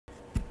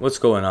What's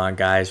going on,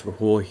 guys?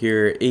 Rahul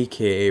here,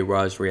 aka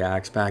Roz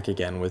Reacts, back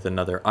again with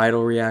another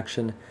I-DLE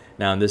reaction.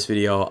 Now in this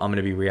video, I'm going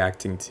to be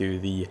reacting to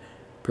the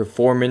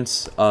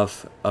performance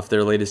of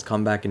their latest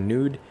comeback in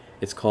Nxde.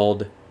 It's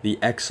called the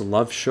X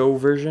Love Show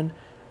version.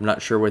 I'm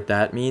not sure what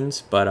that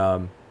means, but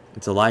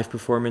it's a live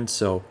performance,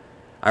 so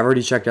I've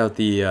already checked out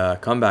the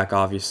comeback,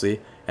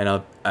 obviously,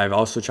 and I've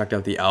also checked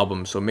out the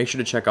album, so make sure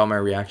to check out my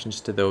reactions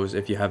to those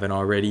if you haven't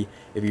already.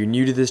 If you're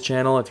new to this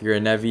channel, if you're a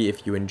Nxde,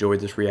 if you enjoyed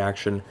this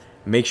reaction,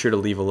 make sure to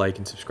leave a like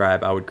and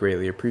subscribe. I would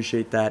greatly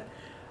appreciate that.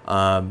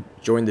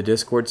 Join the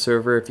Discord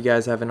server if you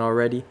guys haven't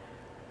already.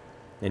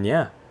 And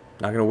yeah,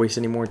 not going to waste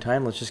any more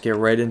time. Let's just get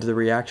right into the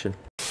reaction.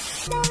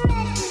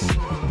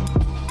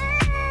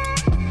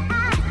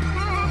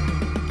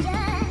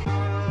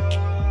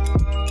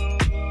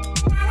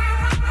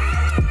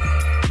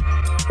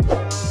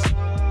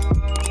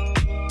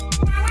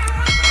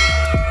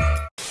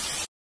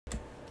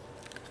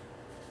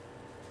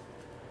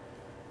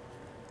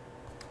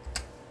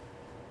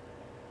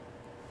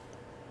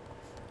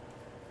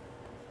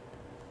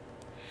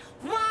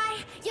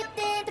 You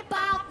think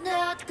about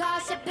nude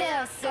cause you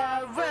feel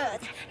so rude.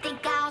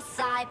 Think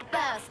outside the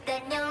box,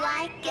 then you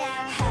like it.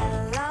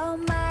 Hello,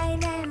 my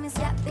name is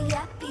Yappy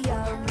Yappy Yo.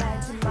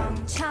 말좀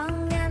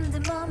멍청한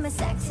듯 몸에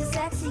sexy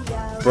sexy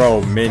yo.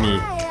 Bro, Mini.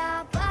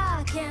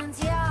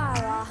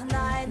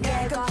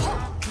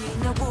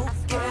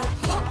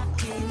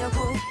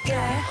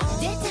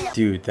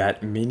 Dude,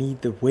 that Mini,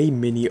 the way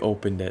Mini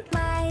opened it.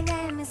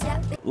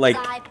 Like,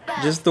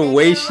 just the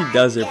way she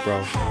does it,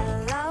 bro.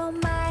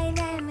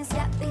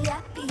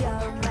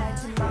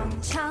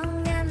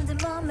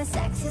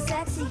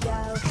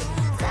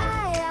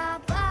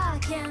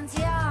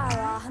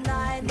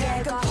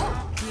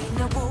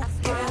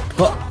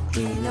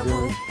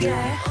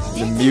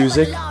 The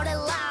music.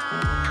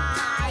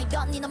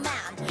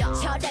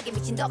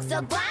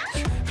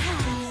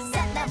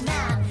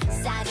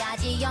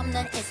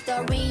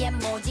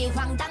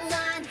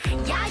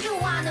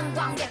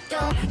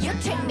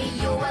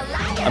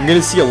 I'm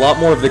gonna see a lot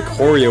more of the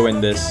choreo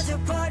in this.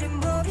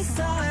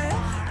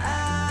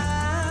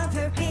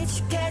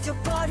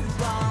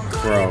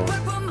 Bro,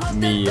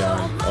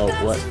 Mion. Oh,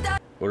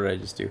 what did I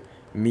just do?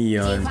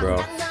 Mion,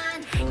 bro.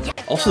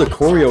 Also the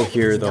choreo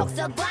here, though.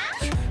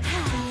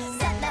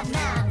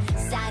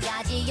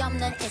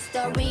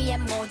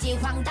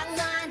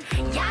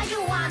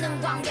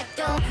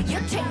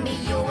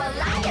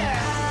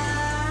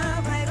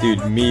 Dude,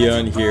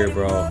 Mion here,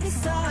 bro.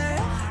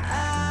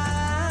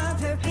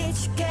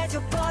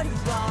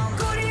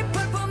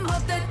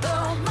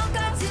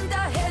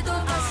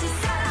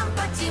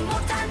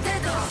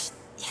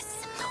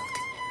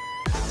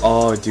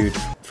 Oh, dude.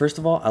 First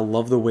of all, I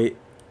love the way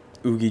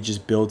Nxde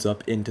just builds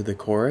up into the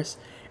chorus,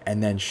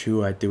 and then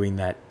Shua doing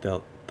that,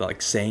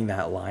 like saying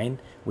that line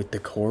with the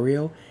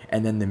choreo,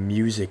 and then the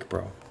music,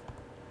 bro.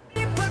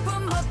 And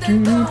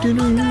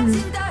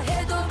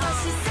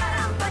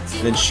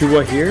then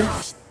Shua here,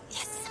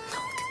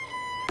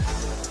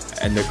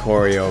 and the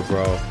choreo,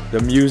 bro.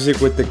 The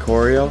music with the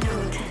choreo.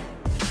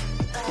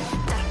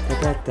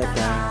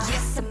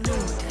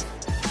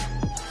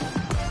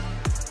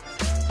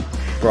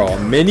 Bro,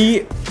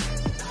 Mini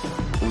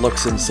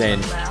looks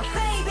insane.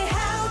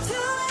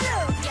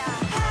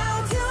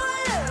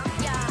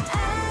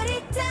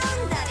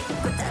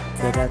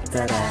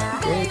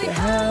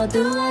 How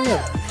do I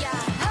look?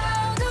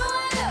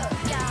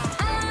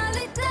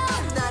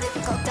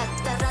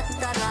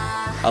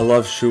 I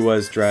love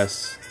Shua's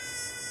dress.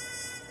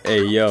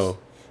 Hey, yo.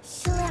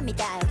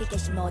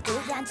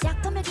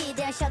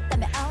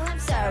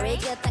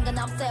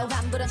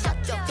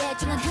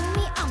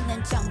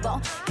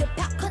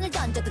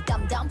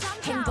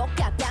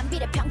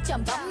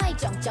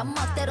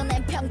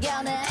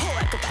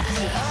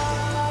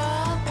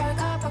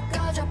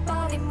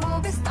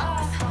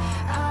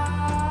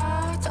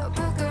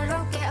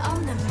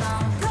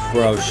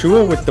 Bro,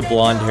 Shua with the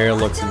blonde hair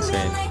looks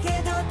insane.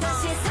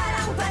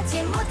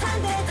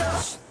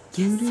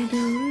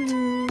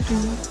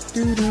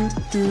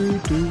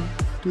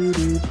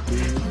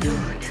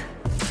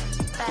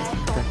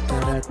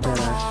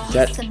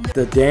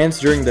 The dance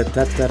during the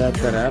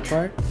ta-ta-da-ta-da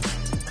part?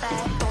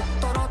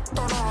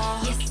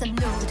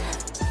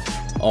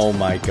 Oh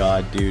my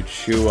god, dude.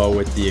 Shua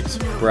with the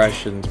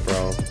expressions,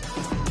 bro.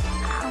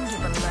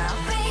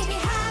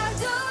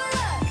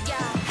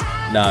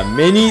 Nah,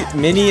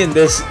 Mini in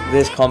this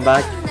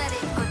comeback.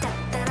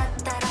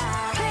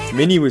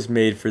 Mini was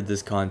made for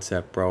this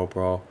concept,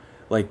 bro.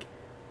 Like,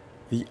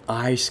 the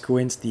eye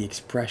squints, the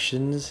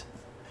expressions.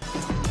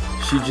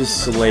 She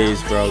just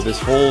slays, bro. This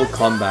whole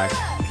comeback.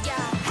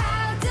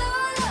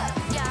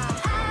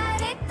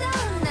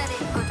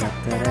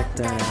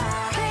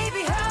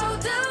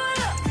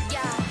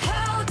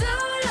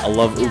 I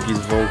love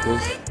Nxde's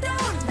vocals.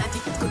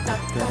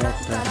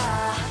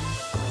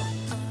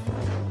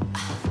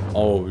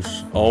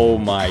 Oh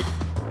my.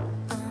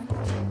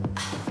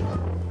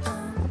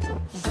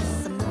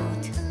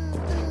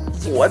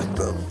 What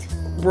the?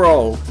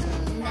 Bro.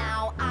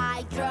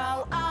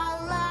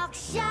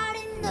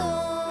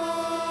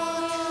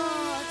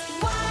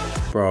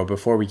 Bro,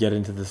 before we get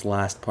into this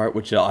last part,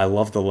 which I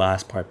love the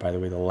last part, by the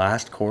way. The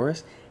last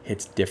chorus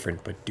hits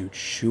different. But, dude,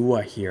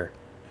 Shua here.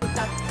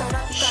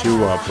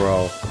 Shua,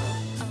 bro.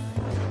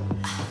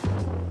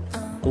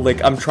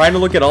 Like, I'm trying to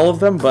look at all of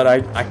them, but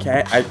I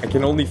can't. I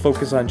can only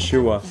focus on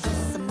Shua.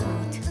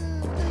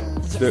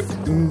 The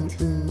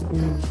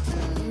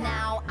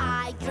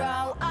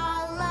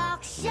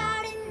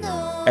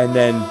and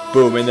then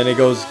boom, and then it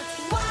goes.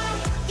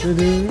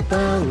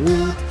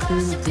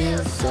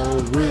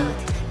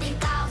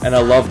 And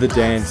I love the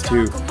dance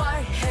too.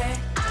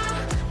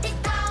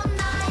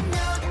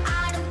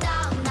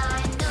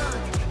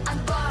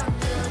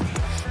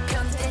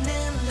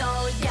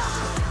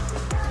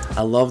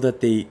 I love that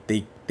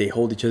they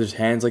hold each other's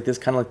hands like this,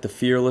 kind of like the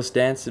Fearless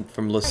dance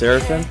from Le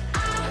Seraphim.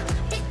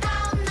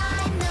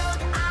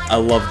 I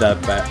love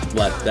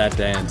that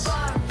dance,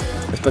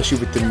 especially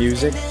with the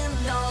music.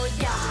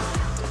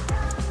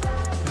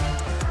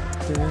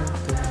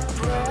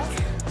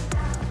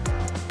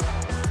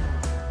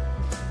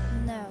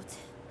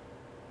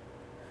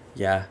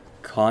 Yeah,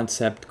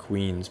 concept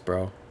queens,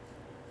 bro.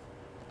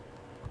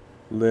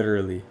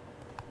 Literally.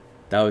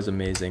 That was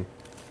amazing.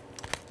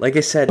 Like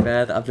I said,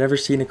 man, I've never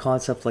seen a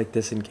concept like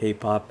this in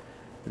K-pop.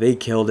 They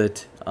killed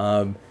it.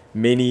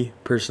 Minnie,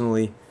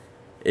 personally,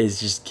 is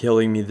just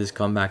killing me this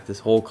comeback. This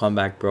whole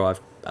comeback, bro.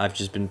 I've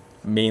just been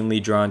mainly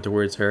drawn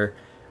towards her.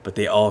 But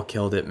they all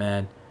killed it,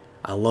 man.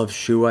 I love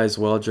Shua as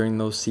well during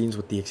those scenes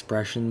with the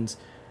expressions.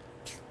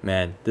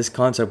 Man, this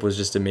concept was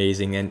just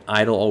amazing. And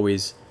I-DLE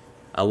always...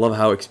 I love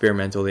how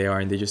experimental they are,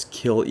 and they just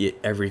kill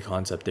every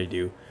concept they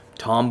do.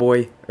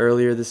 Tomboy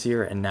earlier this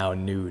year, and now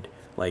Nude.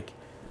 Like,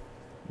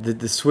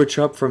 the switch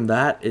up from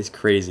that is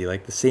crazy.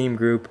 Like, the same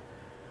group,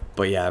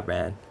 but yeah,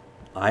 man.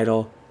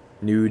 I-DLE,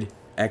 Nude,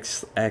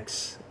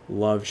 XX,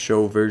 Love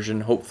Show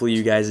version. Hopefully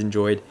you guys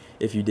enjoyed.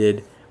 If you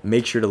did,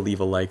 make sure to leave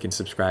a like and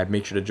subscribe.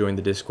 Make sure to join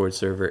the Discord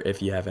server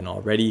if you haven't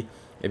already.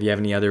 If you have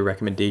any other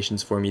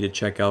recommendations for me to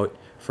check out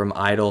from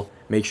I-DLE,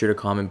 make sure to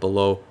comment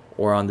below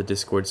or on the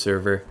Discord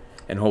server.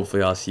 And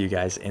hopefully I'll see you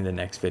guys in the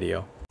next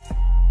video.